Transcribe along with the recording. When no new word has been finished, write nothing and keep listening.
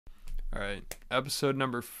All right. Episode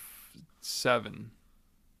number 7.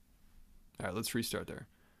 All right, let's restart there.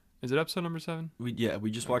 Is it episode number 7? We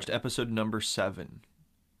just watched episode number 7.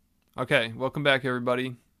 Okay, welcome back,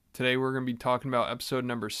 everybody. Today we're going to be talking about episode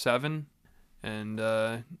number 7. And,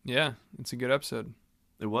 it's a good episode.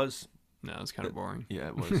 It was. No, it's kind of boring. Yeah,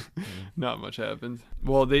 it was. Not much happened.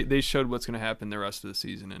 Well, they showed what's going to happen the rest of the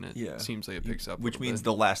season, and it seems like it picks up. Which means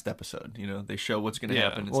the last episode. They show what's going to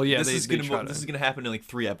happen. Well, yeah, this is going to happen in like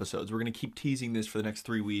 3 episodes. We're going to keep teasing this for the next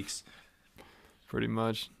 3 weeks. Pretty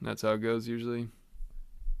much. That's how it goes usually.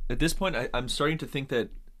 At this point, I'm starting to think that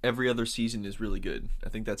every other season is really good. I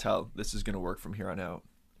think that's how this is going to work from here on out.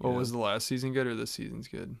 Well, was the last season good or this season's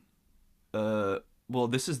good? Well,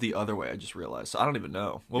 this is the Other Way, I just realized. So I don't even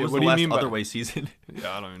know. What was what the do you last mean Other by... Way season?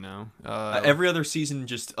 Yeah, I don't even know. Every other season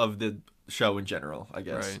just of the show in general, I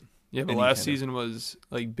guess. Right. Yeah, but last season was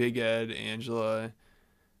like Big Ed, Angela,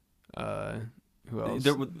 who else?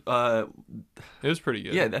 It was pretty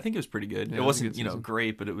good. Yeah, I think it was pretty good. Yeah, it wasn't, season.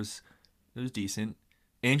 great, but it was decent.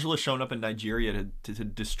 Angela showing up in Nigeria to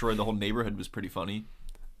destroy the whole neighborhood was pretty funny.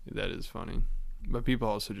 That is funny. But people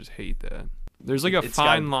also just hate that. There's like a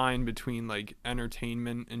fine line between like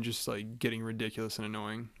entertainment and just like getting ridiculous and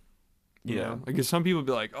annoying. You know? Like, 'cause some people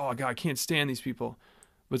be like, oh God, I can't stand these people.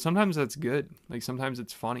 But sometimes that's good. Like sometimes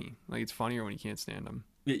it's funny. Like it's funnier when you can't stand them.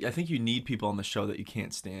 Yeah, I think you need people on the show that you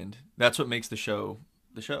can't stand. That's what makes the show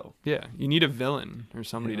the show. Yeah, you need a villain or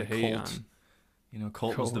somebody to hate Colt. on.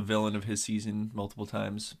 Colt was the villain of his season multiple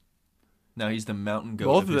times. Now he's the mountain goat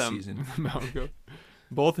Both of his them. season. Mountain goat.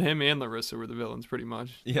 Both him and Larissa were the villains, pretty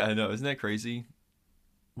much. Yeah, I know. Isn't that crazy?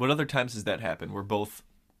 What other times has that happened? Where both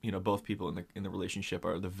people in the relationship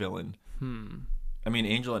are the villain. I mean,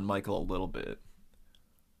 Angela and Michael a little bit,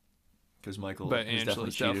 because Michael is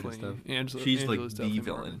definitely cheated and stuff. She's like the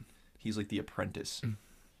villain. He's like the apprentice.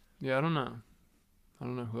 Yeah, I don't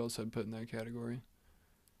know who else I'd put in that category.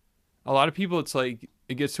 A lot of people, it's like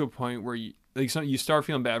it gets to a point where you start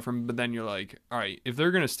feeling bad for them, but then you're like, all right, if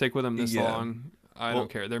they're gonna stick with them this long, I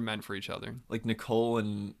don't care. They're meant for each other. Like Nicole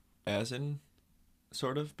and Asin,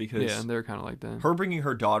 sort of, because they're kind of like that. Her bringing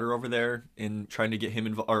her daughter over there and trying to get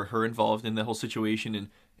him or her involved in the whole situation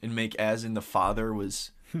and make Asin the father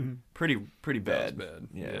was pretty bad. That was bad.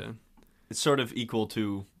 Yeah. It's sort of equal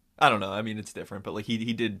to, I don't know. I mean, it's different, but like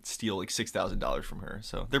he did steal like $6,000 from her,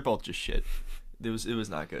 so they're both just shit. It was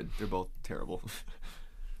not good. They're both terrible.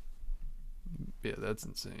 Yeah, that's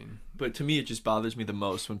insane. But to me, it just bothers me the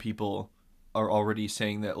most when people are already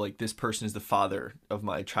saying that like this person is the father of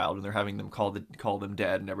my child and they're having them call them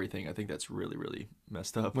dad and everything. I think that's really, really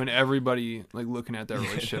messed up. When everybody like looking at that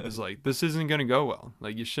relationship is like, this isn't gonna go well.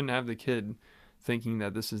 Like you shouldn't have the kid thinking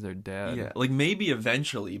that this is their dad. Yeah, like maybe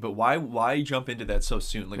eventually, but why jump into that so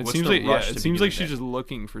soon? Like, what's the rush? It seems like she's just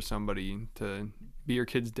looking for somebody to be your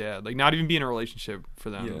kid's dad, like not even be in a relationship for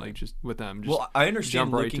them, like just with them. Just I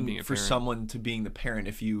understand right looking for someone to being the parent.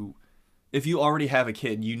 If you already have a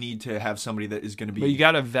kid, you need to have somebody that is going to be. But you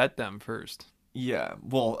got to vet them first. Yeah,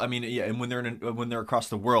 well, I mean, and when they're across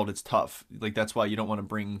the world, it's tough. Like that's why you don't want to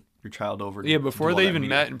bring your child over. Yeah, before they even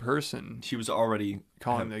met in person, she was already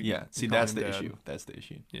calling. That's the issue. That's the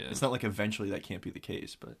issue. Yeah, it's not like eventually that can't be the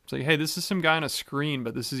case, but it's like, hey, this is some guy on a screen,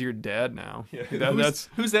 but this is your dad now. Yeah,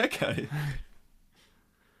 who's that guy?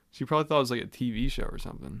 She probably thought it was like a TV show or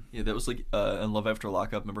something. Yeah, that was like in Love After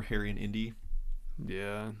Lockup. Remember Harry and Indy?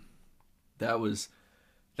 Yeah. That was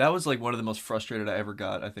like one of the most frustrated I ever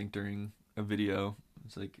got, I think, during a video.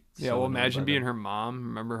 It's like imagine being her mom.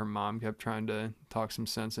 Remember her mom kept trying to talk some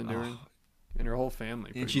sense into her and her whole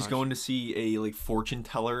family. And she's going to see a like fortune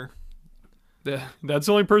teller. That's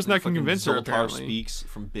the only person that can convince her, apparently. Speaks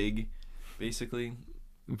from Big, basically.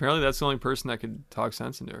 Apparently that's the only person that could talk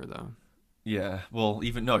sense into her, though. Yeah, well,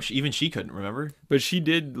 even she couldn't, remember? But she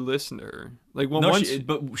did listen to her. Like,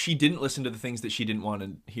 but she didn't listen to the things that she didn't want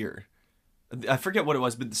to hear. I forget what it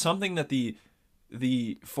was, but something that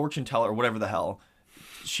the fortune teller or whatever the hell,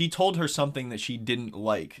 she told her something that she didn't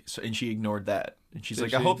like, and she ignored that. And she's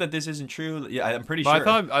like, I hope that this isn't true. Yeah, I'm pretty sure.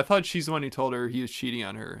 I thought she's the one who told her he was cheating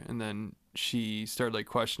on her, and then she started like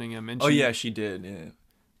questioning him. And she did. Yeah.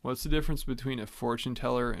 What's the difference between a fortune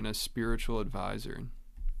teller and a spiritual advisor?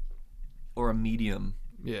 Or a medium.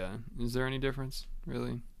 Yeah. Is there any difference,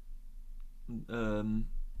 really? The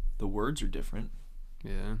words are different.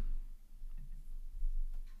 Yeah.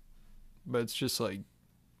 But it's just like,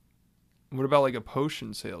 what about like a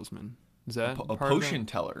potion salesman? Is that a potion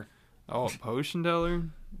teller? Oh, a potion teller?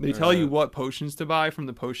 They tell you what potions to buy from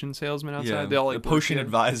the potion salesman outside. Yeah, they all like the potion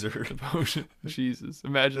advisor. The potion. Jesus,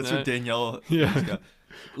 imagine that's that. what Danielle. Yeah.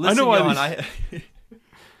 Listen, I know Johan,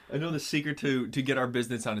 I know the secret to get our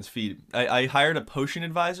business on its feet. I hired a potion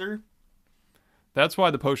advisor That's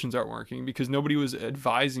why the potions aren't working, because nobody was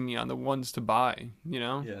advising me on the ones to buy, you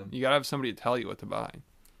know? Yeah. You gotta have somebody to tell you what to buy.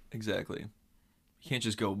 Exactly. You can't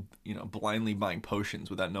just go, blindly buying potions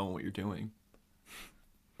without knowing what you're doing.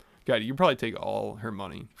 God, you probably take all her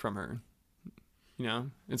money from her. You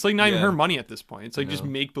know? It's like not even her money at this point. It's like just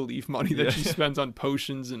make-believe money that she spends on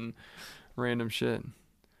potions and random shit.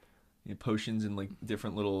 Yeah, potions and, like,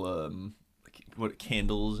 different little,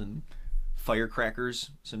 candles and firecrackers.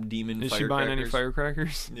 Some demon firecrackers. Is she buying any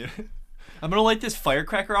firecrackers? Yeah. I'm gonna light this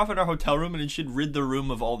firecracker off in our hotel room and it should rid the room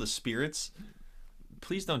of all the spirits.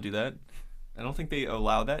 Please don't do that. I don't think they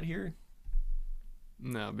allow that here.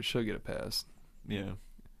 No, but she'll get a pass. Yeah.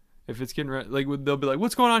 If it's getting like, they'll be like,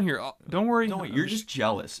 "What's going on here?" Oh, don't worry. You're just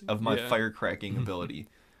jealous of my firecracking ability.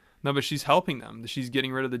 No, but she's helping them. She's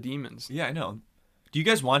getting rid of the demons. Yeah, I know. Do you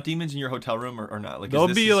guys want demons in your hotel room or not? Like, there'll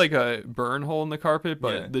be like a burn hole in the carpet,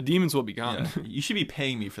 but the demons will be gone. Yeah. You should be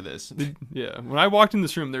paying me for this. When I walked in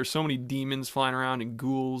this room, there's so many demons flying around and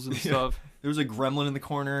ghouls and stuff. There was a gremlin in the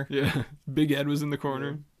corner. Yeah, Big Ed was in the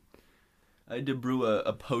corner. I had to brew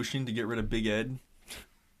a potion to get rid of Big Ed.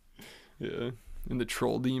 Yeah, and the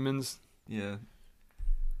troll demons. Yeah.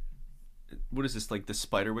 What is this, like the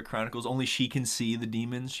Spiderwick Chronicles? Only she can see the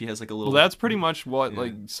demons. She has like a little. Well, that's pretty much what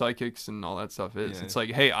like psychics and all that stuff is. Yeah. It's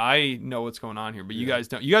like, hey, I know what's going on here, but you guys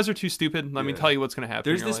don't. You guys are too stupid. Let me tell you what's going to happen.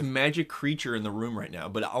 There's this magic creature in the room right now,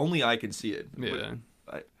 but only I can see it. Yeah.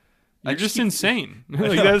 You're just insane.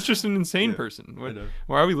 Like, that's just an insane person.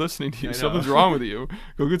 Why are we listening to you? Something's wrong with you.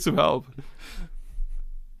 Go get some help.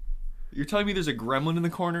 You're telling me there's a gremlin in the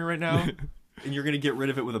corner right now, and you're going to get rid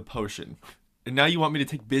of it with a potion. And now you want me to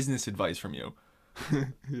take business advice from you.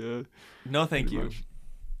 Yeah. No, thank you. Much.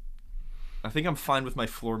 I think I'm fine with my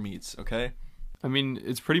floor meats, okay? I mean,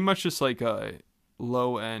 it's pretty much just like a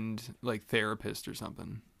low-end like therapist or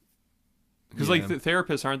something. Because like the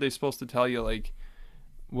therapists, aren't they supposed to tell you like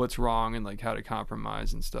what's wrong and like how to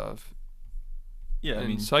compromise and stuff? Yeah, and I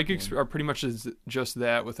mean, psychics are pretty much just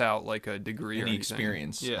that without like a degree or anything.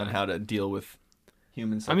 Experience on how to deal with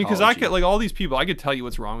human psychology. I mean, because I could like all these people, I could tell you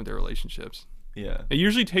what's wrong with their relationships. Yeah, it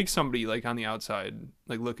usually takes somebody like on the outside,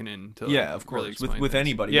 like looking in to of course, really with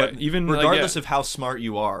anybody. Yeah, but even regardless of how smart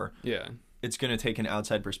you are. Yeah, it's gonna take an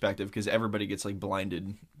outside perspective because everybody gets like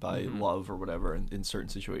blinded by love or whatever in certain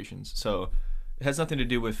situations. So it has nothing to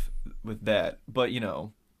do with that. But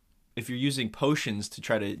if you're using potions to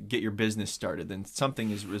try to get your business started, then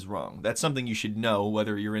something is wrong. That's something you should know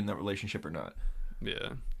whether you're in that relationship or not.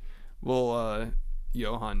 Yeah. Well,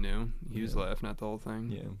 Johan knew. He was laughing at the whole thing.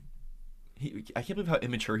 Yeah. I can't believe how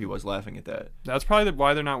immature he was laughing at that. That's probably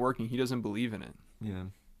why they're not working. He doesn't believe in it. Yeah.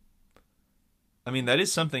 I mean, that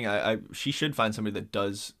is something she should find somebody that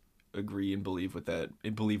does agree and believe in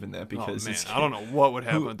that because I don't know what would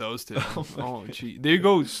happen with those two. Gee.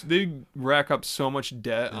 They rack up so much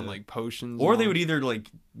debt on like potions. Or they would either like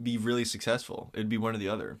be really successful. It'd be one or the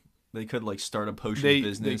other. They could like start a potion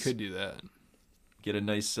business. They could do that. Get a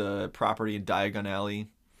nice property in Diagon Alley.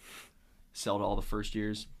 Sell to all the first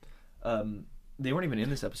years. They weren't even in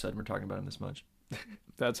this episode and we're talking about them this much.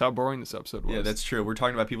 That's how boring this episode was. Yeah, that's true. We're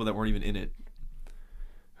talking about people that weren't even in it.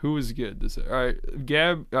 Who was good? All right,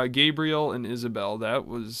 Gabriel and Isabel. That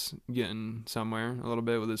was getting somewhere a little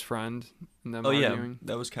bit with his friend. And them arguing.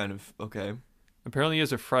 That was kind of okay. Apparently, he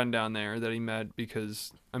has a friend down there that he met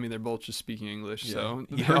because they're both just speaking English. Yeah. So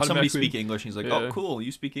he heard somebody speak English. And he's like, "Oh, cool,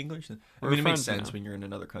 you speak English." I mean, it makes sense when you're in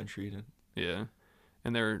another country. Yeah,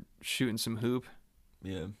 and they're shooting some hoop.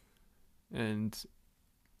 Yeah, and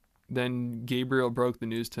then Gabriel broke the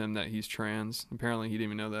news to him that he's trans. Apparently, he didn't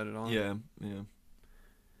even know that at all. Yeah.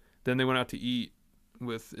 Then they went out to eat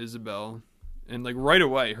with Isabel, and like right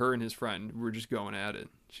away, her and his friend were just going at it.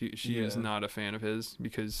 She is not a fan of his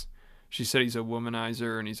because she said he's a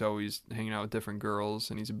womanizer and he's always hanging out with different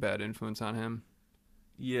girls and he's a bad influence on him.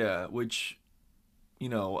 Yeah, which,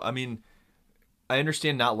 I mean, I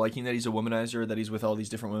understand not liking that he's a womanizer, that he's with all these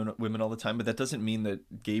different women all the time, but that doesn't mean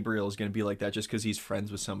that Gabriel is going to be like that just because he's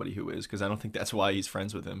friends with somebody who is, because I don't think that's why he's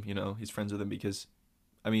friends with him. He's friends with him because,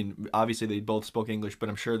 I mean, obviously they both spoke English, but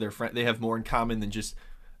I'm sure they have more in common than just.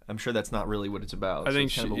 I'm sure that's not really what it's about. I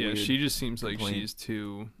think she just seems like she's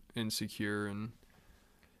too insecure and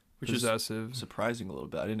possessive. Surprising a little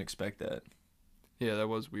bit. I didn't expect that. Yeah, that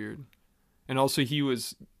was weird. And also,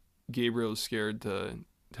 Gabriel was scared to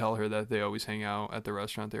tell her that they always hang out at the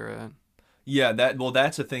restaurant they're at. Yeah,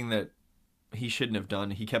 that's a thing that he shouldn't have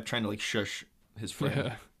done. He kept trying to like shush his friend.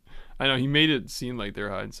 Yeah. I know, he made it seem like they're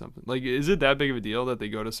hiding something. Like, is it that big of a deal that they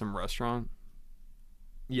go to some restaurant?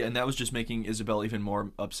 Yeah, and that was just making Isabel even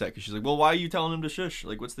more upset because she's like, well, why are you telling him to shush?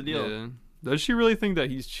 Like, what's the deal? Yeah. Does she really think that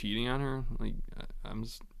he's cheating on her? Like,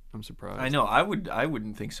 I'm surprised. I know. I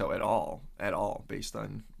wouldn't think so at all, based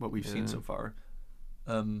on what we've seen so far.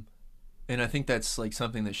 And I think that's like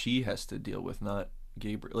something that she has to deal with, not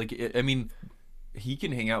Gabriel. Like, I mean, he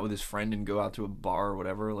can hang out with his friend and go out to a bar or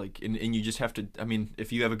whatever. Like, and you just have to. I mean,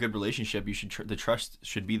 if you have a good relationship, you should the trust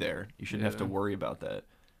should be there. You shouldn't have to worry about that.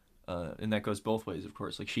 And that goes both ways, of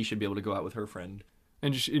course. Like, she should be able to go out with her friend.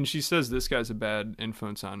 And she says this guy's a bad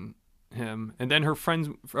influence on him, and then her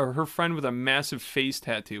friend with a massive face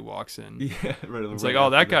tattoo walks in. Yeah, right. It's like, oh,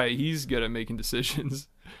 that guy, he's good at making decisions.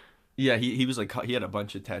 Yeah, he was like, he had a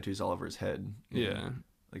bunch of tattoos all over his head. Yeah,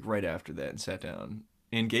 like right after that, and sat down.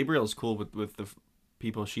 And Gabriel's cool with the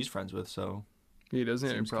people she's friends with, so he doesn't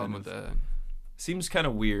have a problem with that. Seems kind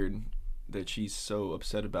of weird that she's so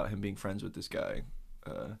upset about him being friends with this guy.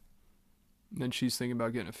 Then she's thinking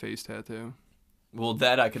about getting a face tattoo. Well,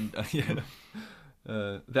 that I could, yeah.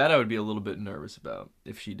 That I would be a little bit nervous about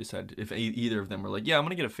if she decided, if either of them were like, yeah, I'm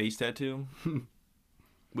gonna get a face tattoo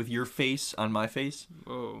with your face on my face.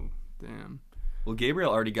 Oh, damn. Well,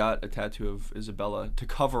 Gabriel already got a tattoo of Isabella to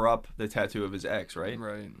cover up the tattoo of his ex, right?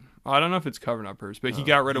 Right. I don't know if it's covering up hers, but he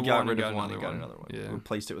got rid of one and got another one. Yeah.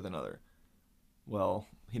 Replaced it with another. Well,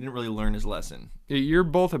 he didn't really learn his lesson. Yeah, you're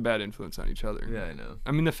both a bad influence on each other. Yeah, I know.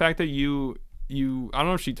 I mean, the fact that you I don't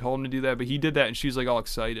know if she told him to do that, but he did that and she was like all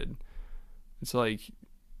excited. It's like,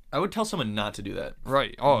 I would tell someone not to do that.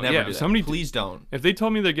 Right. Oh, never yeah. do that. Somebody please don't. If they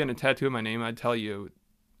told me they're getting a tattoo of my name, I'd tell you,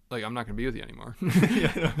 like, I'm not going to be with you anymore.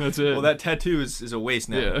 That's it. Well, that tattoo is a waste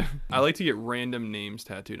now. Yeah. I like to get random names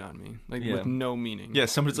tattooed on me, like with no meaning. Yeah,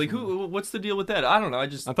 somebody's like, what's the deal with that? I don't know. I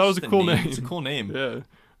thought it was a cool name. It's a cool name. Yeah.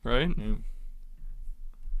 Right? Yeah.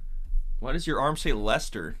 Why does your arm say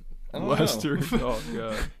Lester? Lester. Oh,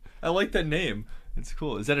 God. I like that name. It's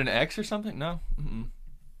cool. Is that an X or something? No. Mm-mm.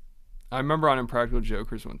 I remember on Impractical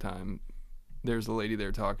Jokers one time, there's a lady they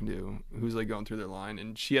were talking to who's like going through their line,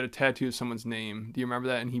 and she had a tattoo of someone's name. Do you remember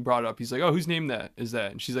that? And he brought it up. He's like, "Oh, whose name is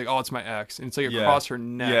that?" And she's like, "Oh, it's my ex." And it's like across her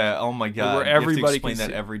neck. Yeah. Oh my God. Where everybody you have to explain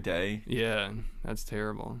can that every day. Yeah, that's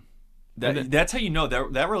terrible. That's how you know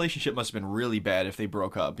that relationship must have been really bad if they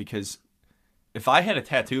broke up, because if I had a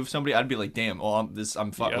tattoo of somebody, I'd be like, "Damn, well,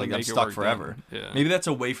 I'm stuck forever." Yeah. Maybe that's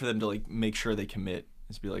a way for them to like make sure they commit.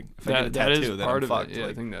 Just be like, if I get a tattoo, then I'm fucked. Yeah,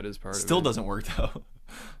 I think that is part of it. Still doesn't work though.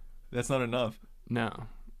 That's not enough. No,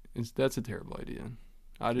 that's a terrible idea.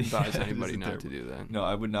 I'd advise anybody not to do that. No,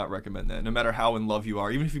 I would not recommend that. No matter how in love you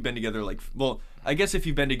are, even if you've been together I guess if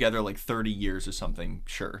you've been together like 30 years or something,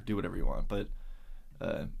 sure, do whatever you want. But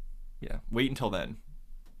yeah, wait until then.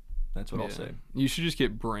 That's what I'll say. You should just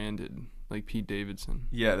get branded like Pete Davidson.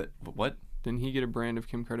 Yeah. What? Didn't he get a brand of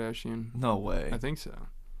Kim Kardashian? No way. I think so.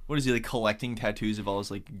 What is he, like, collecting tattoos of all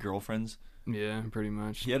his like girlfriends? Yeah, pretty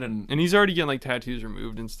much. And he's already getting like tattoos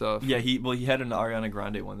removed and stuff. Yeah, he had an Ariana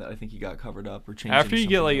Grande one that I think he got covered up or changed. After you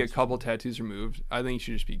get like a couple tattoos removed, I think you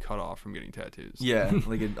should just be cut off from getting tattoos. Yeah,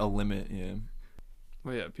 like a limit. Yeah.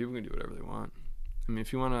 Well, yeah, people can do whatever they want. I mean,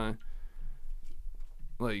 if you want to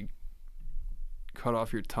like cut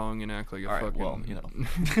off your tongue and act like a fucking, well, you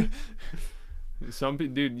know. Some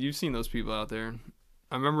people, dude, you've seen those people out there.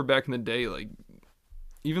 I remember back in the day, like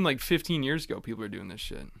even like 15 years ago, people were doing this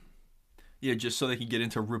shit. Yeah, just so they could get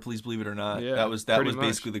into Ripley's Believe It or Not. Yeah, that was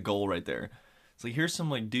basically the goal right there. It's like, here's some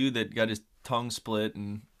like dude that got his tongue split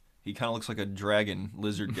and he kind of looks like a dragon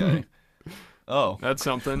lizard guy. Oh, that's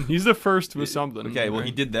something. He's the first with something. Okay, well,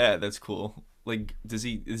 he did that. That's cool. Like,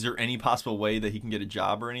 is there any possible way that he can get a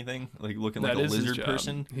job or anything? Like looking like a lizard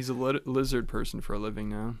person? He's a lizard person for a living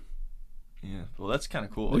now. Yeah, well, that's kind of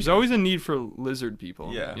cool. There's always a need for lizard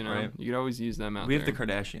people. Yeah, you know, right. You could always use them out there. We have the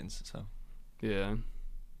Kardashians, so. Yeah.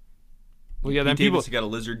 Well, yeah, then people got a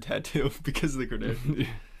lizard tattoo because of the Kardashians.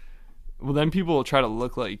 Well, then people will try to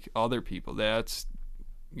look like other people. Gets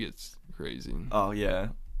crazy. Oh yeah,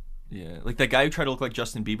 yeah. Like that guy who tried to look like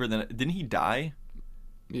Justin Bieber. Then didn't he die?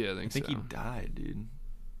 Yeah, I think he died, dude.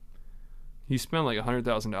 He spent like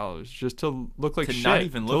 $100,000 just to look like shit. Not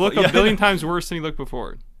even look a billion times worse than he looked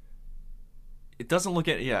before. It doesn't look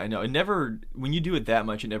at. Yeah, I know. It never. When you do it that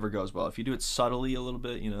much, it never goes well. If you do it subtly a little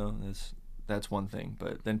bit, you know, that's one thing.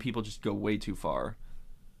 But then people just go way too far,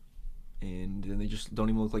 and then they just don't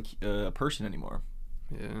even look like a person anymore.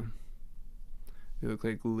 Yeah. They look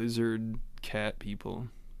like lizard cat people.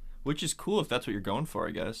 Which is cool if that's what you're going for,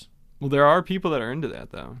 I guess. Well, there are people that are into that,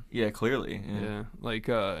 though. Yeah, clearly. Yeah. Like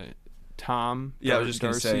Tom. Yeah, I was just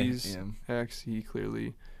going to say. Ex, he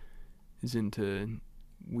clearly is into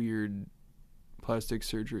weird plastic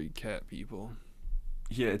surgery cat people.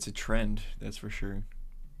 Yeah, it's a trend, that's for sure.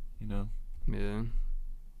 You know? Yeah.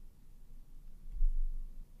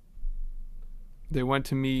 They went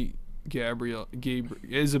to meet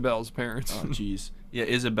Isabel's parents. Oh, jeez. Yeah,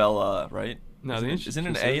 Isabella, right? No, isn't it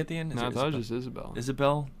an A at the end? No, I thought it was just Isabel.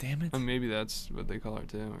 Isabel? Damn it. Maybe that's what they call her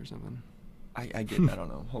too, or something. I don't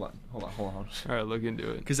know. Hold on. All right, look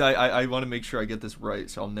into it. Because I want to make sure I get this right,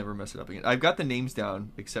 so I'll never mess it up again. I've got the names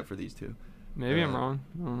down, except for these two. Maybe I'm wrong.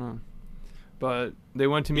 I don't know. But they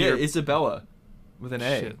went to meet her. Isabella, with an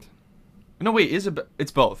A. Shit. No, wait, Isabel.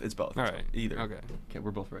 It's both. All right. Either. Okay,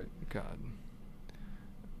 we're both right. God.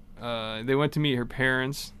 They went to meet her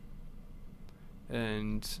parents,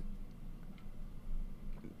 and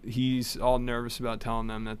he's all nervous about telling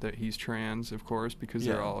them that he's trans, of course, because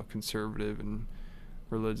they're all conservative and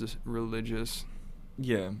religious.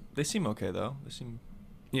 Yeah, they seem okay though.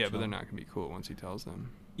 Yeah, but they're not gonna be cool once he tells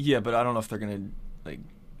them. Yeah, but I don't know if they're gonna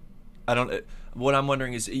what I'm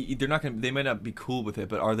wondering is they might not be cool with it,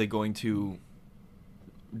 but are they going to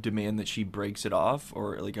demand that she breaks it off,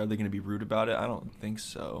 or are they going to be rude about it? I don't think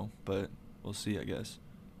so, but we'll see, I guess.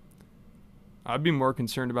 I'd be more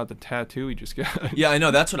concerned about the tattoo he just got. Yeah, I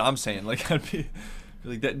know, that's what I'm saying. I'd be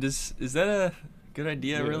like, is that a good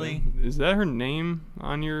idea, really? Is that her name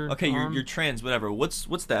on your arm? You're trans, whatever. What's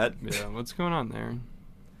that? Yeah, what's going on there?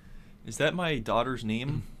 Is that my daughter's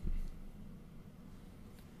name?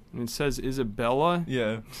 And it says Isabella?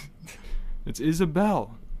 Yeah. It's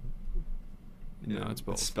Isabel. Yeah, no, it's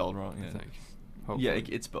both. It's spelled wrong, yeah. I think. Hopefully. Yeah,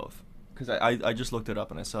 it's both. Because I just looked it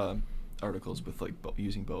up and I saw articles with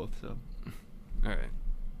using both, so. All right.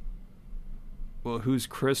 Well, who's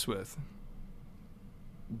Chris with?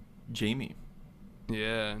 Jamie.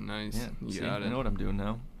 Yeah, nice. Yeah, you got it. I know what I'm doing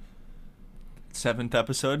now. 7th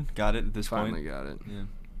episode. Got it at this point. Finally got it. Yeah.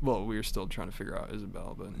 Well, we were still trying to figure out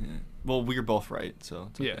Isabel, but... Yeah. Well, we were both right, so...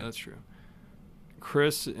 It's okay. Yeah, that's true.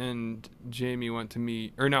 Chris and Jamie went to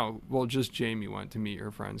meet... Or no, well, just Jamie went to meet her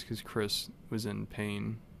friends because Chris was in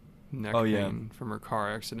pain, neck pain from her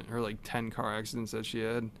car accident. Her, 10 car accidents that she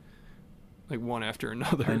had. One after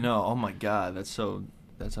another. I know. Oh, my God. That's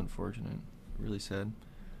unfortunate. Really sad.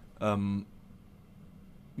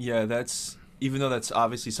 Yeah, that's... Even though that's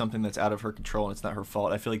obviously something that's out of her control and it's not her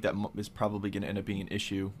fault, I feel like that is probably going to end up being an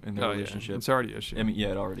issue in their relationship. Yeah. It's already an issue. I mean, yeah,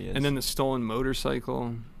 it already is. And then the stolen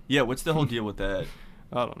motorcycle. Yeah, what's the whole deal with that?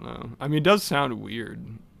 I don't know. I mean, it does sound weird.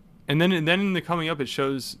 And then in the coming up, it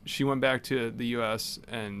shows she went back to the U.S.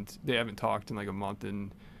 and they haven't talked in a month,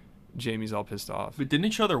 and Jamie's all pissed off. But didn't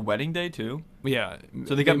it show their wedding day too? Yeah.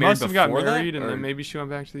 So they got married before got married, that, and then maybe she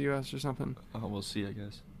went back to the U.S. or something. Oh, we'll see, I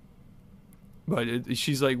guess. But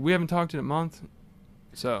she's like, we haven't talked in a month.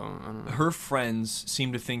 So, I don't know. Her friends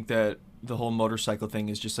seem to think that the whole motorcycle thing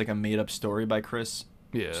is just a made-up story by Chris.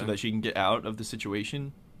 Yeah. So that she can get out of the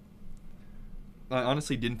situation. I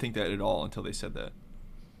honestly didn't think that at all until they said that.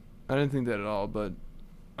 I didn't think that at all, but...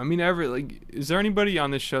 I mean, is there anybody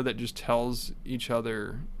on this show that just tells each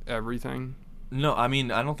other everything? No, I mean,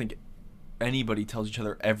 I don't think anybody tells each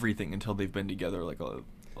other everything until they've been together,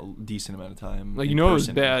 a decent amount of time. It was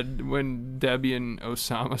bad when Debbie and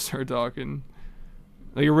Osama started talking.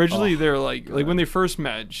 Originally, they're when they first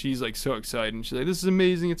met, she's so excited, and she's like, "This is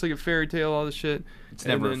amazing! It's like a fairy tale, all this shit." It's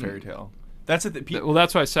never a fairy tale. That's it. Well,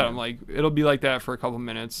 that's why I said I'm it'll be like that for a couple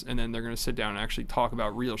minutes, and then they're gonna sit down and actually talk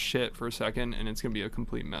about real shit for a second, and it's gonna be a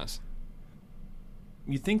complete mess.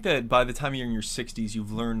 You think that by the time you're in your 60s,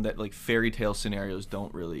 you've learned that fairy tale scenarios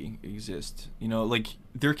don't really exist.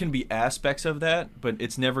 There can be aspects of that, but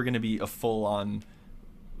it's never going to be a full-on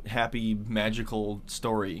happy magical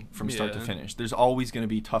story from start to finish. There's always going to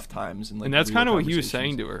be tough times, and that's kind of what he was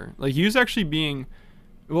saying to her. He was actually being...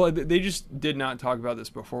 Well, they just did not talk about this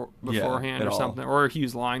beforehand or something, or he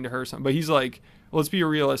was lying to her or something. But he's like, let's be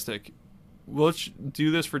realistic. Let's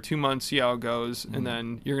do this for 2 months, see how it goes, and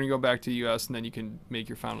then you're going to go back to the U.S., and then you can make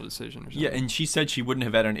your final decision or something. Yeah, and she said she wouldn't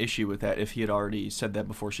have had an issue with that if he had already said that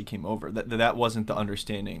before she came over. That wasn't the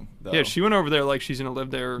understanding, though. Yeah, she went over there like she's going to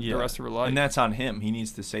live there the rest of her life. And that's on him. He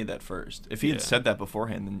needs to say that first. If he had said that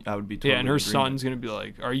beforehand, then I would be totally and her son's going to be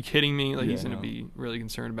like, are you kidding me? He's going to be really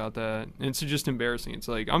concerned about that. And it's just embarrassing. It's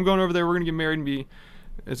I'm going over there, we're going to get married, and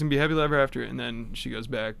it's going to be happy ever after. And then she goes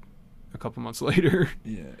back a couple months later.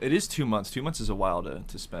 Yeah, it is 2 months. 2 months is a while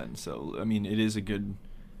to spend. So, I mean, it is a good...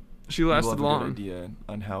 She lasted long. Good idea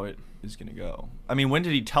on how it is going to go. I mean, when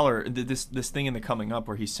did he tell her this thing in the coming up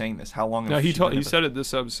where he's saying this? How long? No, he said it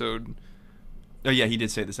this episode. Oh yeah, he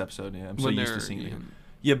did say this episode. Yeah, I'm so used to seeing it.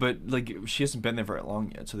 Yeah, but she hasn't been there very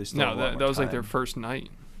long yet, so they still. No, that was their first night.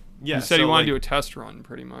 Yeah, he said he wanted to do a test run,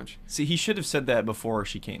 pretty much. See, he should have said that before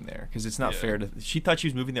she came there, because it's not fair to... She thought she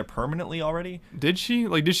was moving there permanently already. Did she?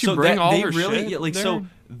 Did she bring all her shit there? So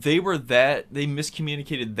they they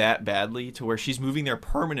miscommunicated that badly to where she's moving there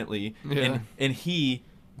permanently, and he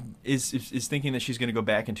is thinking that she's going to go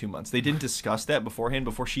back in 2 months. They didn't discuss that beforehand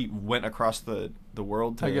before she went across the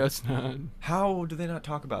world. I guess not. How do they not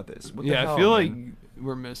talk about this? What the Yeah, hell, I feel man? like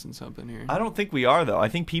we're missing something here. I don't think we are though. I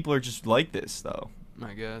think people are just like this though.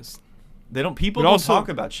 I guess. People don't talk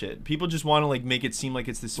about shit. People just want to like make it seem like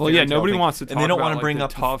it's this. Well, yeah, fairy tale nobody thing, wants to talk and they don't about want to bring the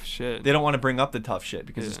up tough shit. They don't want to bring up the tough shit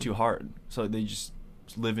because it's Yeah. too hard. So they just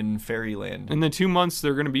live in fairyland. In the 2 months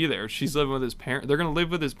they're gonna be there, she's living with his parents. They're gonna live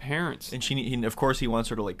with his parents. And of course he wants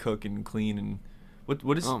her to like cook and clean and what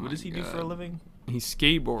does he do for a living? He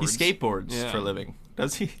skateboards. He skateboards for a living.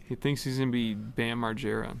 Does he? He thinks he's gonna be Bam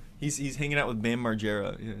Margera. He's hanging out with Bam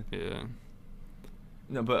Margera. Yeah. Yeah.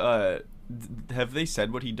 No, but have they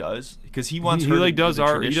said what he does? Because he wants He her like to does do the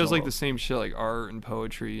art. He does traditional- like the same shit, like art and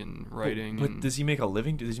poetry and writing. But does he make a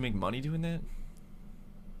living? Does he make money doing that?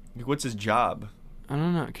 Like, what's his job? I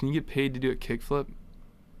don't know. Can you get paid to do a kickflip?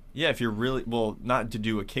 Yeah, if you're really not to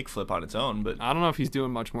do a kickflip on its own, but I don't know if he's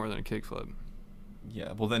doing much more than a kickflip.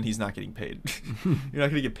 yeah, well then he's not getting paid. You're not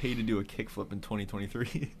gonna get paid to do a kickflip in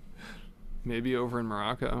 2023. Maybe over in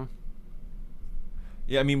Morocco.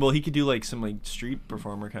 Yeah, I mean, well, he could do like some like street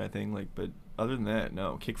performer kind of thing, like, but other than that,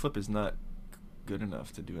 no, kickflip is not good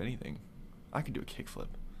enough to do anything. I could do a kickflip.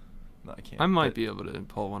 No, I can't. I might be able to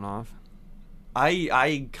pull one off. I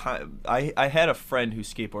had a friend who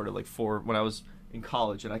skateboarded like when I was in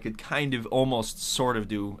college, and I could kind of almost sort of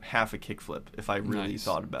do half a kickflip if I really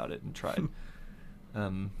thought about it and tried.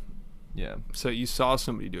 Yeah. So you saw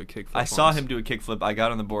somebody do a kickflip. I saw him do a kickflip. I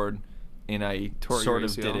got on the board, and I sort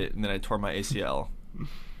of ACL. did it, and then I tore my ACL. And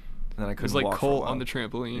then I couldn't It was like walk for a Colt while. on the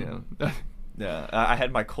trampoline. Yeah. Yeah, I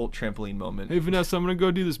had my Colt trampoline moment. Hey Vanessa, I'm gonna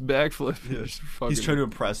go do this backflip. Yeah. He's trying to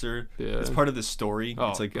impress her. Yeah. It's part of the story.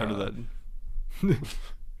 Oh, it's like part of God. the.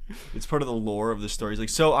 It's part of the lore of the story. It's like,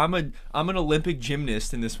 so I'm an Olympic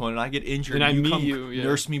gymnast in this one, and I get injured, And I you meet come you, yeah.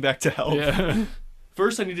 nurse me back to health. Yeah.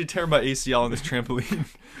 First, I need to tear my ACL on this trampoline.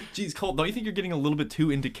 Jeez, Colt, don't you think you're getting a little bit too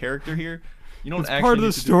into character here? You don't It's actually part of the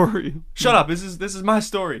need to story. Shut up! This is my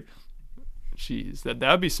story. Jeez,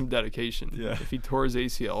 that'd be some dedication. Yeah. If he tore his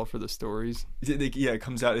ACL for the stories. Yeah, it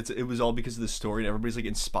comes out. It was all because of the story, and everybody's like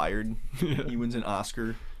inspired. Yeah. He wins an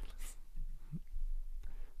Oscar.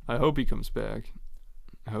 I hope he comes back.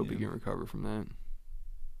 I hope he Yeah. can recover from that.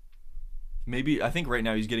 Maybe I think right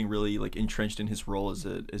now he's getting really like entrenched in his role as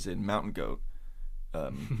a mountain goat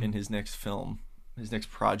in his next film, his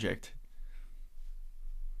next project.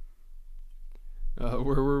 Where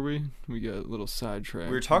were we? We got a little sidetracked.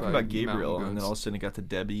 We were talking by about Gabriel, mountain and then all of goats. a sudden it got to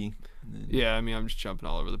Debbie. And then Yeah, I mean, I'm just jumping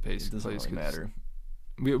all over the place. it doesn't really matter.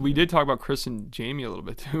 We did talk about Chris and Jamie a little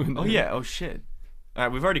bit too. Oh yeah. Oh shit. All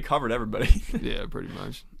right, we've already covered everybody. Yeah, pretty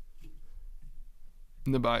much.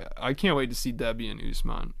 I can't wait to see Debbie and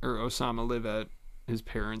Osama live at his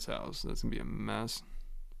parents' house. That's gonna be a mess.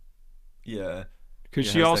 Yeah. Because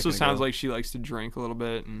Yeah, she how's that also gonna sounds go? like she likes to drink a little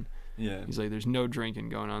bit, and Yeah. he's like, "There's no drinking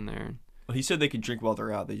going on there." Well, he said they could drink while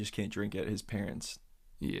they're out. They just can't drink at his parents.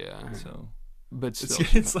 Yeah, So but still,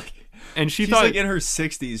 it's like, and she's thought like in her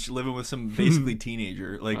 60s, living with some basically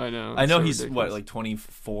teenager. Like I know. I know it's he's so what, ridiculous. like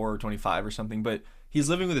 24 or 25 or something, but he's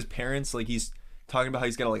living with his parents. Like he's talking about how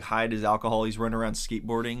he's got to like hide his alcohol. He's running around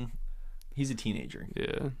skateboarding. He's a teenager.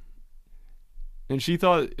 Yeah. And she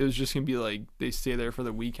thought it was just gonna be like they stay there for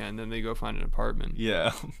the weekend, then they go find an apartment.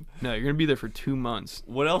 Yeah. No, you're gonna be there for 2 months.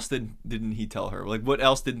 What else didn't he tell her? Like what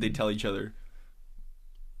else didn't they tell each other?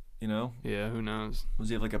 You know? Yeah, who knows? Was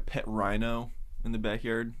he have like a pet rhino in the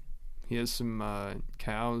backyard? He has some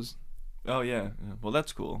cows, Oh yeah. Well,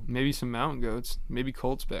 that's cool. maybe some mountain goats, maybe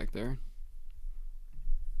Colt's back there.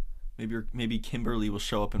 Maybe Kimberly will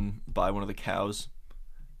show up and buy one of the cows.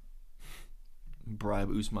 Bribe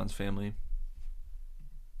Usman's family.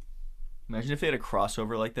 Imagine if they had a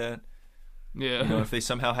crossover like that. Yeah. You know, if they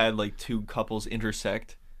somehow had like two couples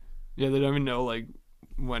intersect. Yeah, they don't even know like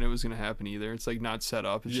when it was gonna happen either. It's like not set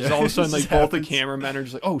up. It's just Yeah, all of a it sudden like just both the happens. cameramen are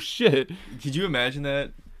just like, oh shit. Could you imagine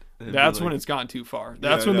that? It'd be That's like- when it's gone too far.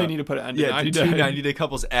 That's Yeah, when yeah. they need to put an end to Yeah, 90 two Day. 90-day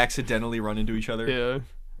couples accidentally run into each other. Yeah.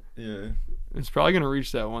 Yeah. It's probably gonna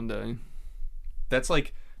reach that one day. That's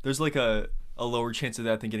like, there's like a lower chance of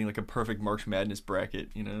that than getting like a perfect March Madness bracket,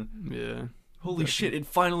 you know? Yeah. Holy shit, it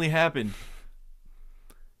finally happened.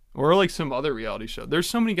 Or like some other reality show. There's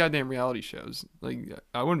so many goddamn reality shows. Like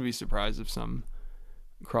I wouldn't be surprised if some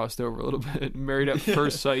crossed over a little bit. Married at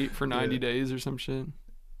First Sight for 90 days or some shit.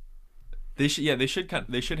 They should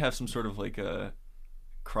have some sort of like a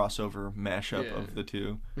crossover mashup of the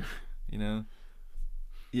two, you know?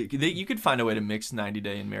 You could find a way to mix 90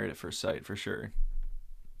 Day and Married at First Sight for sure.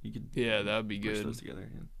 You could Yeah, that would be push good. those together.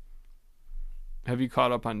 Yeah. Have you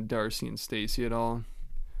caught up on Darcy and Stacy at all?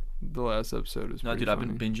 The last episode was no, dude, funny.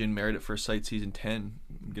 I've been binging Married at First Sight season 10.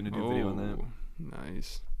 I'm gonna do a video on that.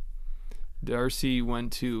 Nice. Darcy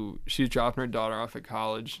she was dropping her daughter off at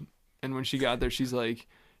college, and when she got there, she's like,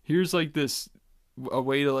 here's like a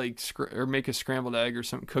way to like or make a scrambled egg or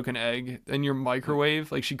something, cook an egg in your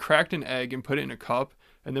microwave. Like she cracked an egg and put it in a cup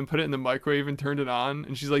and then put it in the microwave and turned it on,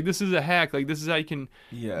 and she's like, this is a hack, like this is how you can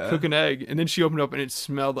cook an egg. And then she opened it up and it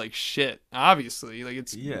smelled like shit, obviously.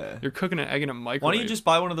 Like you're cooking an egg in a microwave. Why don't you just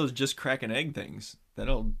buy one of those just crack an egg things?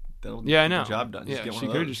 That'll I know. get the job done. Just she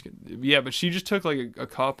could but she just took like a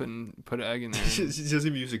cup and put an egg in there. She doesn't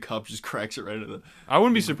even use a cup, just cracks it right into the... I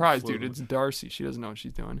wouldn't be surprised, dude. It's Darcy. She doesn't know what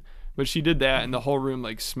she's doing. But she did that, and the whole room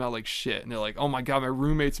like smelled like shit. And they're like, "Oh my god, my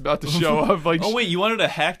roommate's about to show up!" Like, oh wait, you wanted a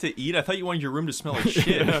hack to eat? I thought you wanted your room to smell like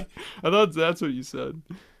shit. Yeah, I thought that's what you said.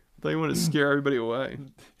 I thought you wanted to scare everybody away.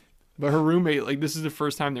 But her roommate, like, this is the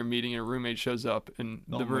first time they're meeting, and her roommate shows up, and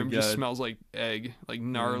the room just smells like egg, like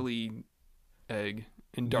gnarly egg.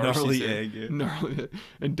 And Darcy's gnarly,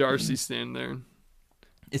 and Darcy's standing there.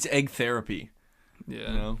 It's egg therapy.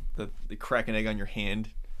 Yeah, you know, the crack an egg on your hand,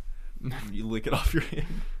 you lick it off your hand.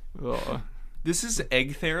 Oh. This is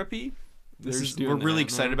egg therapy. We're really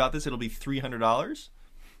excited about this. It'll be $300.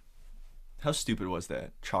 How stupid was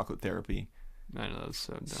that? Chocolate therapy. I know, that's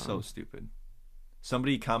so dumb. So stupid.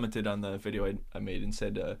 Somebody commented on the video I made and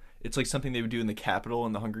said it's like something they would do in the Capitol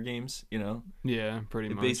in the Hunger Games. You know? Yeah, pretty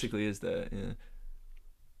much. It basically is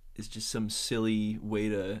it's just some silly way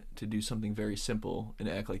to do something very simple and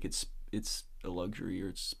act like it's a luxury or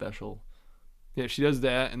it's special. Yeah, she does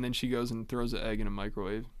that, and then she goes and throws an egg in a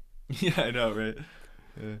microwave. Yeah, I know, right?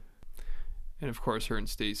 Yeah. And of course, her and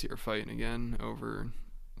Stacy are fighting again over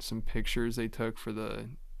some pictures they took for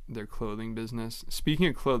their clothing business. Speaking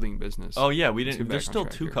of clothing business, oh yeah, we didn't. There's still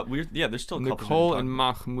two couples. There's still Nicole and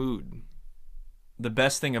Mahmoud. The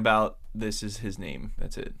best thing about this is his name.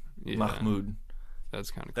 That's it. Yeah. Mahmoud. That's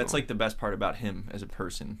kind of cool. That's like the best part about him as a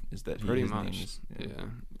person is that his name is. Yeah.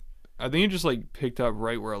 I think it just like picked up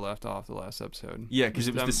right where I left off the last episode. Yeah, because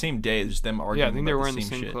it was the same day. Just them arguing. Yeah, I think they were wearing the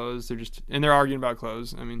same clothes. They're arguing about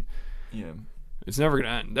clothes. I mean, yeah, it's never gonna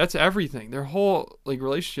end. That's everything. Their whole like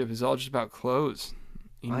relationship is all just about clothes.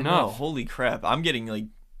 Enough. I know. Holy crap! I'm getting like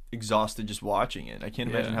exhausted just watching it. I can't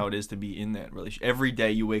imagine how it is to be in that relationship. Every day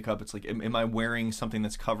you wake up, it's like, am I wearing something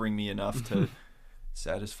that's covering me enough to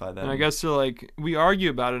satisfy that? And I guess they're like, we argue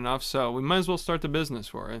about it enough, so we might as well start the business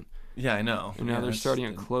for it. Yeah, I know. And now they're starting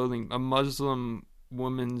a Muslim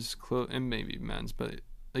woman's and maybe men's, but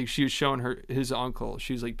like she was showing his uncle.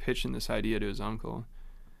 She was like pitching this idea to his uncle,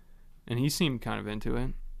 and he seemed kind of into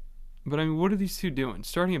it. But I mean, what are these two doing?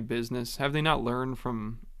 Starting a business? Have they not learned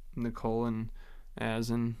from Nicole and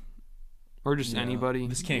Asin, or just anybody?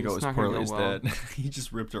 This can't go as poorly as that. He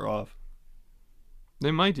just ripped her off.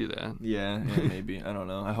 They might do that. Yeah, maybe. I don't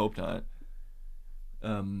know. I hope not.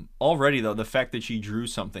 Already though, the fact that she drew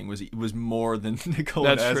something was more than Nicole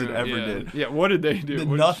and Asin ever did. Yeah, what did they do?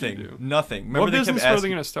 Nothing. Remember, what business were they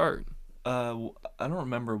going to start? I don't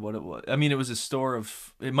remember what it was. I mean, it was a store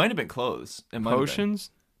of. It might have been clothes. Potions.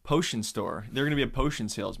 Potion store. They're going to be a potion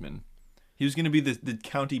salesman. He was going to be the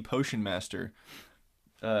county potion master.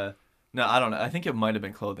 No, I don't know. I think it might have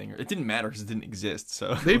been clothing. It didn't matter because it didn't exist.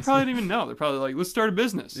 So they probably didn't even know. They're probably like, let's start a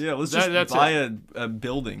business. Yeah, let's just buy a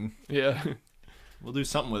building. Yeah. We'll do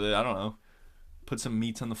something with it. I don't know. Put some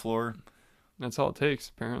meats on the floor. That's all it takes,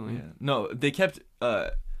 apparently. Yeah. No, they kept...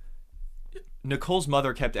 Nicole's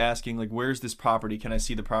mother kept asking, like, where's this property? Can I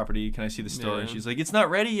see the property? Can I see the store? And she's like, it's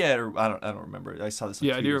not ready yet. Or I don't remember. I saw this.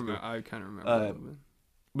 Yeah, I do remember. I kind of remember a little bit.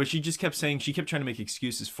 But she just kept saying... She kept trying to make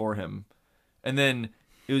excuses for him. And then...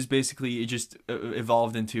 It was basically, it just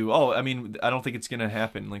evolved into, I mean, I don't think it's going to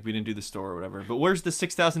happen. Like, we didn't do the store or whatever. But where's the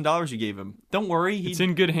 $6,000 you gave him? Don't worry. It's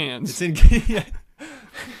in good hands. Yeah.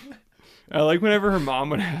 I like whenever her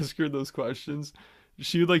mom would ask her those questions,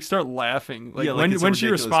 she would, like, start laughing. Like, when she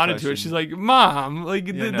responded to it, she's like, Mom, like,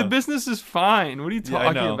 the business is fine. What are you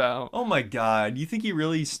talking about? Oh, my God. You think he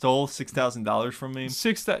really stole $6,000 from me?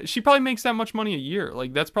 She probably makes that much money a year.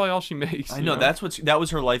 Like, that's probably all she makes. I know. That was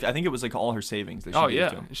her life. I think it was, like, all her savings that she gave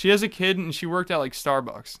to him. She has a kid, and she worked at, like,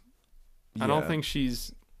 Starbucks. Yeah. I don't think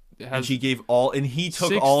and she gave and he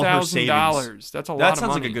took all her savings. That's a lot of money. That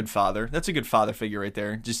sounds like a good father. That's a good father figure right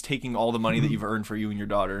there. Just taking all the money that you've earned for you and your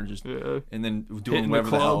daughter, and then doing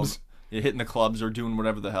whatever the hell. Yeah, hitting the clubs or doing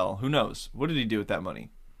whatever the hell. Who knows? What did he do with that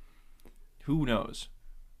money? Who knows?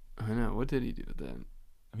 I know. What did he do with that?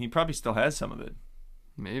 I mean, he probably still has some of it.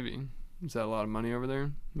 Maybe. Is that a lot of money over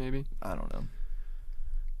there? Maybe. I don't know.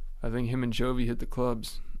 I think him and Jovi hit the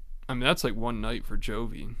clubs. I mean, that's like one night for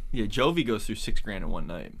Jovi. Yeah, Jovi goes through $6,000 in one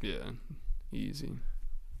night. Yeah, easy.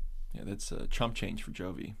 Yeah, that's chump change for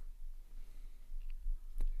Jovi.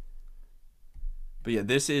 But yeah,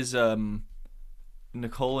 this is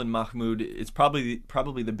Nicole and Mahmoud. It's probably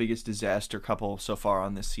the biggest disaster couple so far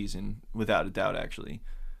on this season, without a doubt, actually.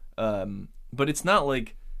 But it's not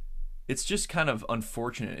like, it's just kind of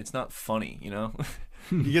unfortunate. It's not funny, you know?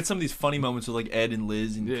 You get some of these funny moments with like Ed and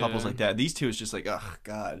Liz and couples like that. These two is just like, oh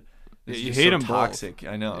God, you hate them toxic. Both.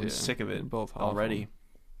 I know. I'm sick of it. Both already.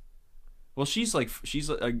 Well, she's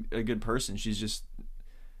a good person. She's just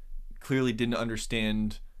clearly didn't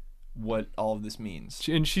understand what all of this means.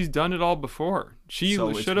 And she's done it all before. She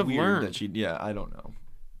should have learned. I don't know.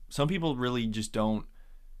 Some people really just don't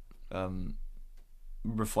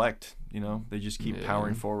reflect, you know? They just keep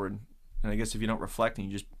powering forward. And I guess if you don't reflect and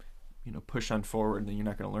you just, you know, push on forward, then you're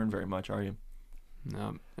not going to learn very much, are you?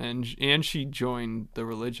 No. And she joined the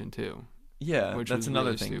religion too. Yeah, which that's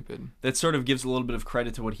another really thing. Stupid. That sort of gives a little bit of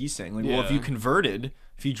credit to what he's saying. Like, well, if you converted,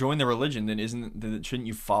 if you joined the religion, then shouldn't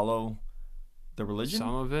you follow the religion?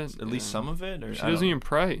 Some of it. At least some of it? Or, she doesn't even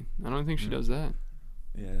pray. I don't think she does that.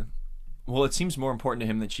 Yeah. Well, it seems more important to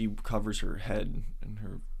him that she covers her head and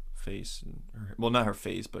her face. Well, not her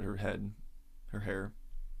face, but her head, her hair.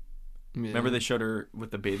 Yeah. Remember they showed her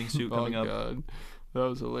with the bathing suit coming up? Oh, God. That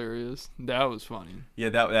was hilarious. That was funny. Yeah,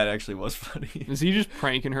 that actually was funny. Is he just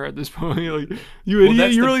pranking her at this point? Like, you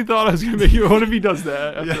idiot, you really thought I was going to make you... What if he does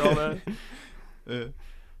that after all that? Yeah.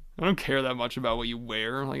 I don't care that much about what you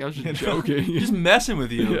wear. Like, I was just joking. Just messing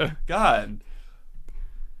with you. Yeah. God.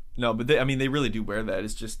 No, but they really do wear that.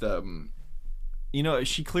 It's just, you know,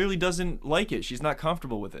 she clearly doesn't like it. She's not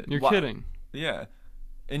comfortable with it. You're kidding. Yeah.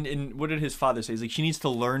 And what did his father say? He's like, she needs to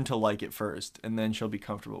learn to like it first, and then she'll be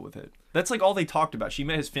comfortable with it. That's like all they talked about. She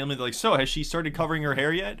met his family. They're like, so has she started covering her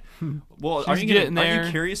hair yet? Well, are you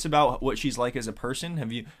curious about what she's like as a person?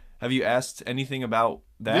 Have you asked anything about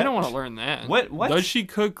that? They don't want to learn that. What? Does she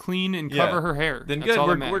cook, clean, and cover her hair? Then that's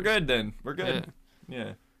good. We're good then. We're good.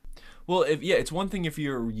 Yeah. Well, it's one thing if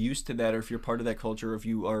you're used to that, or if you're part of that culture, or if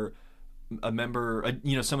you are a member,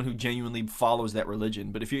 you know, someone who genuinely follows that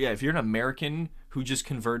religion. But if you're an American who just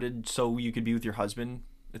converted so you could be with your husband,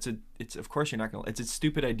 it's of course you're not gonna. It's a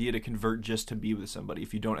stupid idea to convert just to be with somebody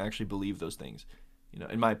if you don't actually believe those things. You know,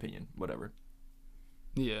 in my opinion, whatever.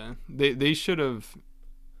 Yeah, they should have.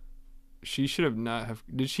 She should have not have.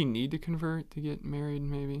 Did she need to convert to get married?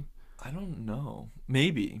 Maybe. I don't know.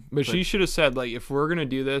 Maybe. But she should have said, like, if we're gonna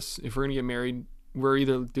do this, if we're gonna get married, we're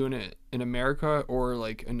either doing it in America or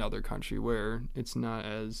like another country where it's not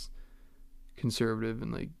as conservative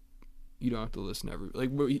and like you don't have to listen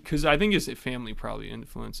to because I think his family probably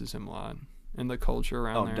influences him a lot and the culture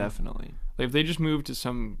around there. Oh, definitely. Like if they just moved to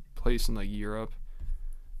some place in like Europe,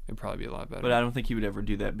 it'd probably be a lot better. But I don't think he would ever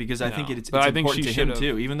do that because I think it's important to him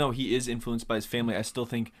too. Even though he is influenced by his family, I still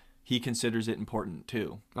think he considers it important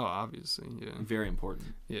too. Oh, obviously, yeah. Very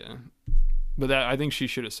important. Yeah. But I think she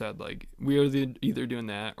should have said, like, we are either doing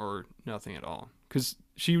that or nothing at all. Because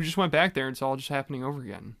she just went back there and it's all just happening over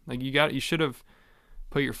again. Like, you should have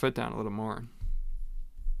put your foot down a little more.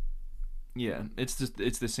 Yeah, it's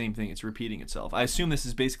the same thing. It's repeating itself. I assume this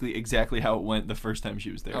is basically exactly how it went the first time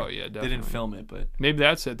she was there. Oh, yeah, definitely. They didn't film it, but... Maybe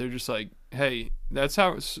that's it. They're just like, hey, that's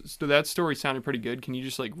how... So that story sounded pretty good. Can you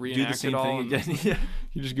just, like, reenact it all? Do the same thing again? Yeah.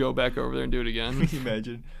 You just go back over there and do it again? Can you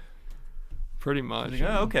imagine? Pretty much. Like,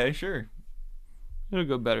 oh, okay, sure. It'll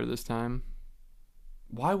go better this time.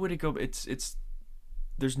 Why would it go... It's...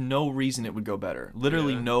 There's no reason it would go better.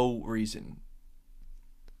 Literally no reason.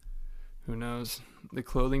 Who knows? The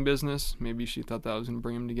clothing business, maybe she thought that was going to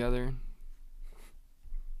bring them together.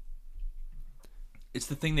 It's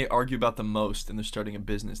the thing they argue about the most, and they're starting a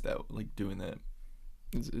business that, like, doing that.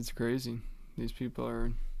 It's crazy. These people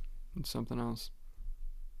are something else.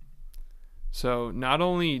 So not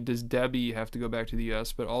only does Debbie have to go back to the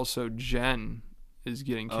U.S., but also Jen is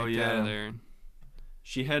getting kicked out of there.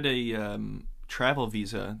 She had a travel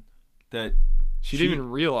visa that... She didn't even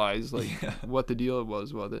realize what the deal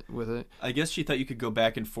was with it. I guess she thought you could go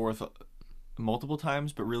back and forth multiple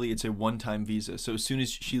times, but really it's a one-time visa. So as soon as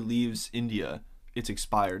she leaves India, it's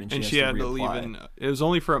expired, and she has to reapply. It was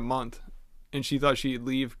only for a month, and she thought she'd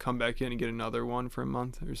leave, come back in, and get another one for a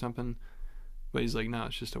month or something. But he's like, no,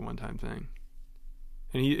 it's just a one-time thing.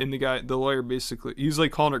 And the lawyer basically, he's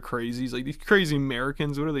like calling her crazy. He's like, these crazy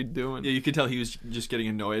Americans, what are they doing? Yeah, you could tell he was just getting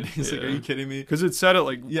annoyed. He's like, are you kidding me? Because it said it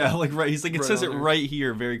like... Yeah, like right. He's like, it says it right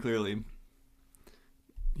here very clearly.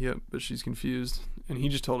 Yep, but she's confused. And he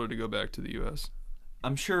just told her to go back to the U.S.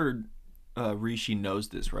 I'm sure Rishi knows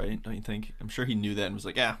this, right? Don't you think? I'm sure he knew that and was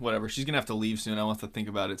like, yeah, whatever. She's going to have to leave soon. I won't have to think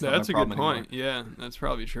about it. It's that's not my a good point. Anymore. Yeah, that's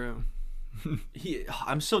probably true.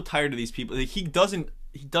 I'm so tired of these people. Like, he doesn't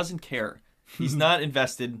care. He's not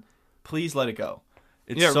invested. Please let it go.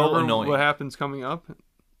 It's so annoying. What happens coming up?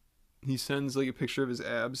 He sends like a picture of his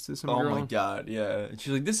abs to some Oh girl. my god, yeah. And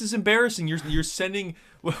she's like, "This is embarrassing. You're sending."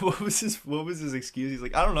 What was his excuse? He's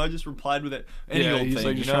like, "I don't know. I just replied with it." Any old he's thing,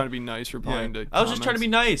 like just trying to be nice, replying to. I was just trying to be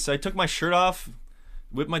nice. I took my shirt off,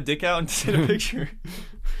 whipped my dick out, and sent a picture.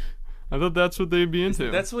 I thought that's what they'd be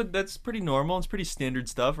into. That's pretty normal. It's pretty standard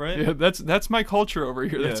stuff, right? Yeah, that's my culture over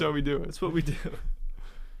here. That's how we do it. That's what we do.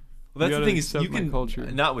 Well, that's the thing is you can culture.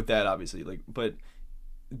 Not with that obviously, like, but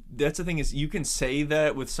that's the thing is you can say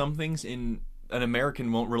that with some things, in an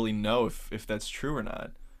American won't really know if that's true or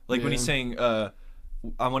not. Like when he's saying, "I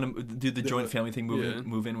want to do the joint family thing,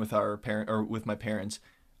 move in with our parent or with my parents."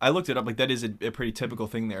 I looked it up. Like that is a pretty typical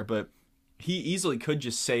thing there, but he easily could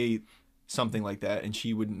just say something like that and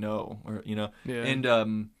she wouldn't know, or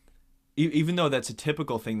and even though that's a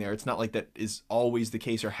typical thing there, it's not like that is always the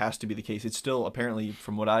case or has to be the case. It's still, apparently,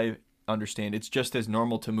 from what I understand, it's just as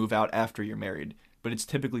normal to move out after you're married, but it's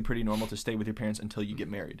typically pretty normal to stay with your parents until you get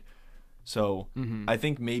married. So I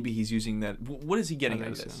think maybe he's using that. What is he getting out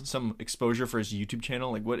of this? Some exposure for his YouTube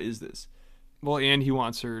channel? Like, what is this? Well, and he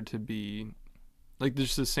wants her to be like,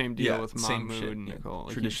 there's the same deal with Mahmoud and Nicole.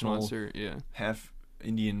 Like, traditional, her, half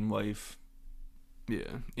Indian wife.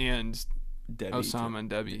 Yeah, and Debbie, Osama and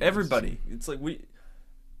Debbie. Everybody. It's like, do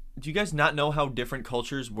you guys not know how different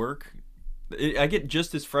cultures work? I get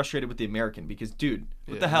just as frustrated with the American because, dude,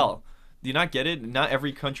 what the hell? Do you not get it? Not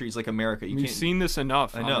every country is like America. We've seen this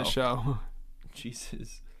enough on the show.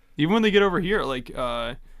 Jesus. Even when they get over here, like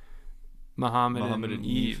Muhammad and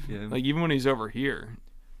Eve. Yeah. Like, even when he's over here,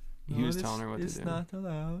 he was telling her what to do. It's not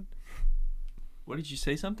allowed. What did you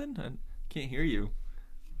say? Something? I can't hear you.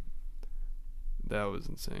 That was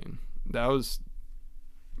insane. That was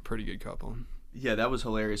a pretty good couple. Yeah, that was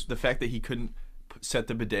hilarious. The fact that he couldn't set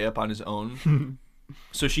the bidet up on his own.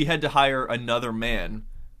 So she had to hire another man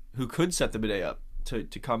who could set the bidet up to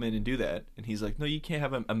come in and do that. And he's like, "No, you can't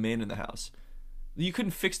have a man in the house. You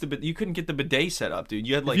couldn't you couldn't get the bidet set up, dude.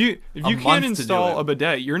 You had like if you can't install a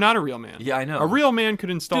bidet, you're not a real man." Yeah, I know. A real man could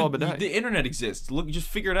install a bidet. The internet exists. Look, just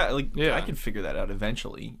figure it out. Like, I can figure that out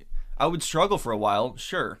eventually. I would struggle for a while,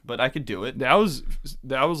 sure, but I could do it. That was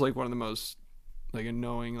like one of the most like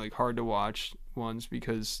annoying, like hard to watch ones,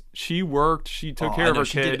 because she worked, she took care of her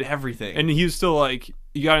kid, did everything, and he was still like,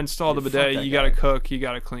 "You gotta install the bidet, you gotta cook, you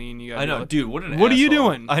gotta clean, you gotta." I know, dude. What are you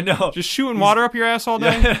doing? I know, just shooting water up your ass all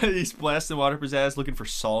day. Yeah, he's blasting water up his ass, looking for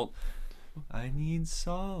salt. I need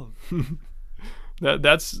salt.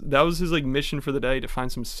 That was his like mission for the day, to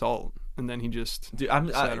find some salt. And then he just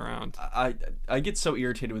sat around. I get so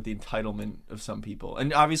irritated with the entitlement of some people,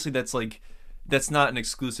 and obviously that's not an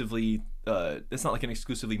exclusively it's not like an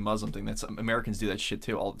exclusively Muslim thing. That's Americans do that shit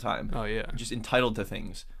too all the time. Oh yeah, just entitled to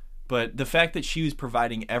things. But the fact that she was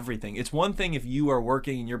providing everything, it's one thing if you are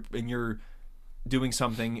working and you're doing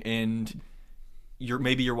something and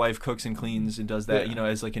maybe your wife cooks and cleans and does that,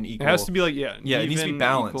 as like an equal. It has to be like it needs to be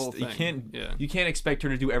balanced. You can't expect her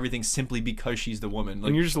to do everything simply because she's the woman. Like,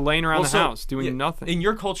 and you're just laying around the house doing nothing. In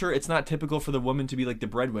your culture, it's not typical for the woman to be like the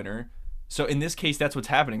breadwinner. So in this case, that's what's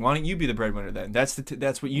happening. Why don't you be the breadwinner then? That's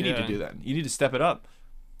what you need to do then. You need to step it up.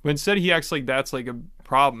 But instead, he acts like that's like a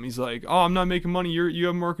problem. He's like, "Oh, I'm not making money. You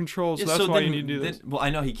have more control, so that's why you need to do this." Well, I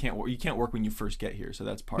know he can't work. You can't work when you first get here, so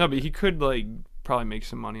that's part. No, but he could like probably make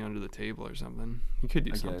some money under the table or something. He could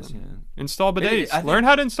do something. Guess, yeah. Install bidets. Learn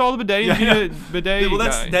how to install the bidet. And be a bidet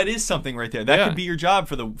guy. That is something right there. That could be your job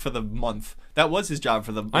for the month. That was his job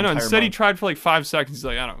for the. I know. Instead, month. He tried for like 5 seconds. He's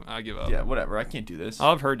like, I give up. Yeah, whatever. I can't do this. I'll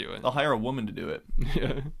have her do it. I'll hire a woman to do it.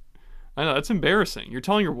 Yeah, I know. That's embarrassing. You're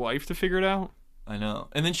telling your wife to figure it out. I know.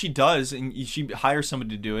 And then she does, and she hires somebody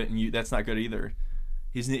to do it, and that's not good either.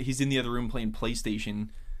 He's in the other room playing PlayStation, and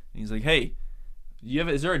he's like, "Hey,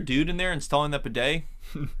 is there a dude in there installing that bidet?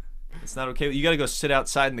 It's not okay. You got to go sit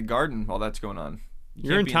outside in the garden while that's going on.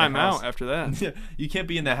 You're in timeout after that. You can't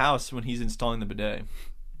be in the house when he's installing the bidet."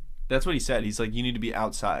 That's what he said. He's like, "You need to be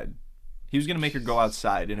outside." He was going to make her go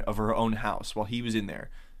outside of her own house while he was in there,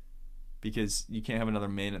 because you can't have another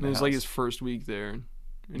man in the house. It was like his first week there.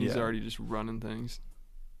 And he's already just running things.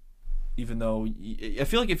 Even though I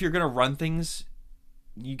feel like if you're gonna run things,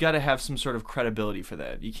 you got to have some sort of credibility for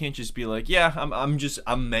that. You can't just be like, "Yeah,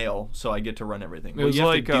 I'm male, so I get to run everything." Well, you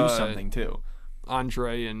have to do something too.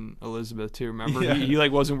 Andre and Elizabeth too. Remember, he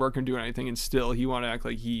like wasn't working doing anything, and still he wanted to act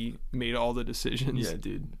like he made all the decisions. Yeah,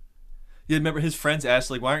 dude. Yeah, remember his friends asked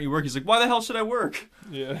like, "Why aren't you working?" He's like, "Why the hell should I work?"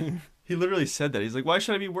 Yeah. He literally said that. He's like, "Why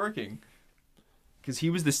should I be working?" Because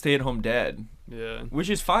he was the stay-at-home dad. Yeah. Which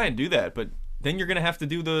is fine, do that, but then you're gonna have to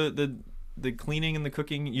do the cleaning and the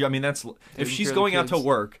cooking. I mean, that's if she's going out to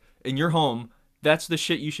work and you're home, that's the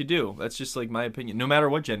shit you should do. That's just like my opinion. No matter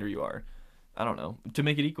what gender you are, I don't know, to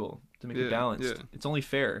make it equal. to make it balanced. Yeah. It's only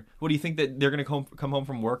fair. What do you think that they're gonna come home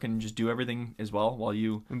from work and just do everything as well while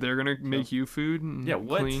you? And they're gonna make you food and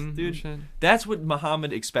clean, dude? Shit? That's what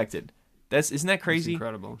Muhammad expected. Isn't that crazy? That's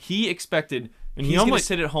incredible. He expeced, and he's gonna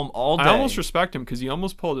sit at home all day. I almost respect him because he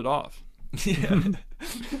almost pulled it off. Yeah.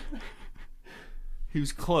 He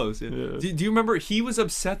was close. Yeah. Do you remember he was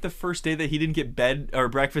upset the first day that he didn't get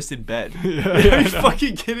breakfast in bed? Yeah, Are you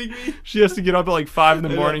fucking kidding me? She has to get up at like 5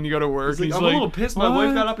 a.m. to go to work. He's I'm a little pissed. What? My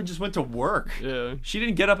wife got up and just went to work. Yeah. She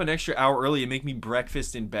didn't get up an extra hour early and make me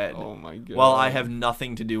breakfast in bed. Oh my god. While I have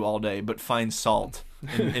nothing to do all day but find salt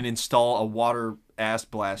and install a water ass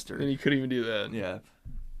blaster. And he couldn't even do that. Yeah.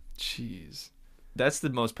 Jeez. That's the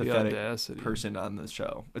most pathetic person on the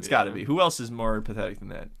show. It's got to be. Who else is more pathetic than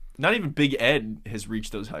that? Not even Big Ed has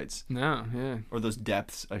reached those heights. No, yeah. Or those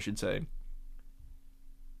depths, I should say.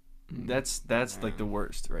 That's like the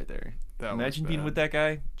worst right there. Imagine being with that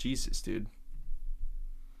guy. Jesus, dude.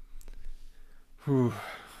 Whew.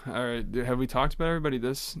 All right. Have we talked about everybody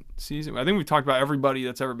this season? I think we've talked about everybody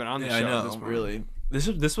that's ever been on the show. I know, at this point. really.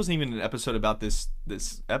 This wasn't even an episode about this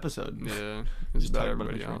episode. Yeah. It's about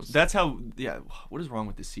everybody else. That's how, what is wrong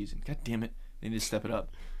with this season? God damn it. They need to step it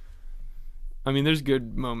up. I mean, there's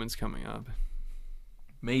good moments coming up.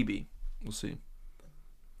 Maybe. We'll see.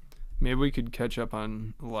 Maybe we could catch up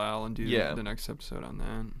on Lal and do the next episode on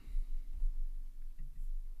that.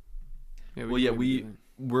 Yeah,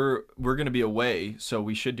 we're going to be away, so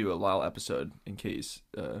we should do a Lal episode in case.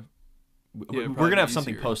 We're going to have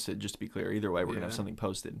something posted, just to be clear. Either way, we're going to have something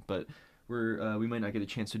posted. But we might not get a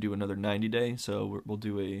chance to do another 90-day, so we'll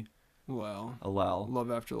do a Lal.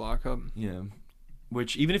 Love After Lockup. Yeah.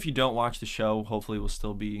 Which, even if you don't watch the show, hopefully will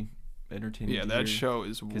still be entertaining. Yeah, that show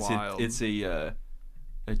is wild. It's a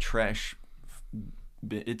trash.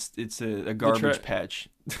 It's a garbage patch.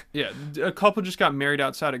 Yeah, a couple just got married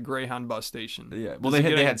outside a Greyhound bus station. Yeah, well, they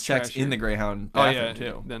had sex in the Greyhound bathroom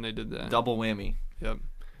too. Then they did that. Double whammy. Yep.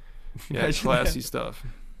 Yeah, classy stuff.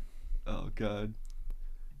 Oh god.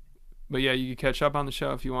 But yeah, you can catch up on the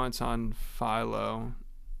show if you want. It's on Philo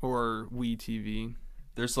or WeTV.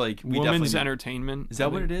 There's like Women's Entertainment. Is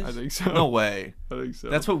that what it is? I think so. No way. I think so.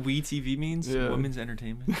 That's what WeTV means? Yeah. Women's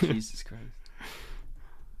Entertainment? Jesus Christ.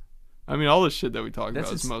 I mean, all the shit that we talk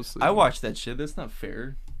about is mostly... I watch that shit. That's not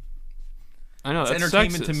fair. I know, that's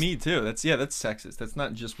entertainment sexist. To me, too. That's sexist. That's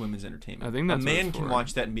not just women's entertainment. I think that's a man can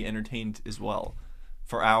watch that and be entertained as well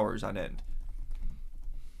for hours on end.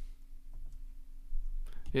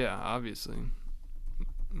 Yeah, obviously.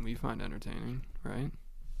 We find entertaining, right?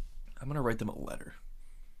 I'm going to write them a letter.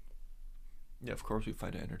 Yeah, of course we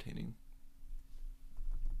find it entertaining.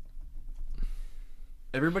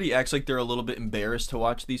 Everybody acts like they're a little bit embarrassed to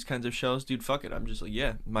watch these kinds of shows. Dude, fuck it. I'm just like,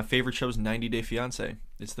 yeah, my favorite show is 90 Day Fiance.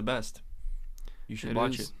 It's the best. You should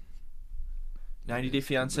watch it. 90 Day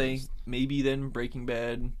Fiance, maybe then Breaking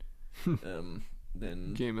Bad,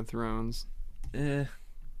 then Game of Thrones. I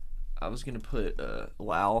was going to put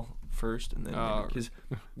Lal first, and then because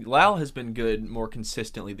Lal has been good more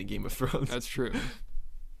consistently than Game of Thrones. That's true.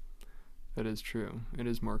 That is true. It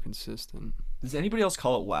is more consistent. Does anybody else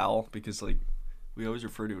call it Lal? Because like we always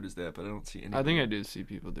refer to it as that, but I don't see any. I think I do see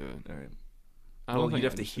people do it. All right. I don't think you'd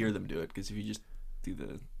have to hear them do it, because if you just do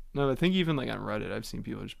the. No, I think even like on Reddit, I've seen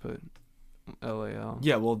people just put LAL.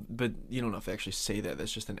 Yeah, well, but you don't have to actually say that.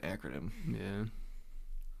 That's just an acronym. Yeah.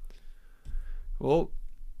 Well,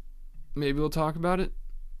 maybe we'll talk about it.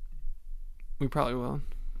 We probably will.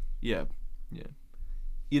 Yeah.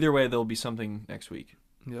 Either way, there'll be something next week.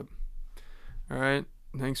 Yep. All right.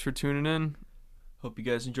 Thanks for tuning in. Hope you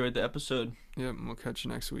guys enjoyed the episode. Yep. We'll catch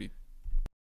you next week.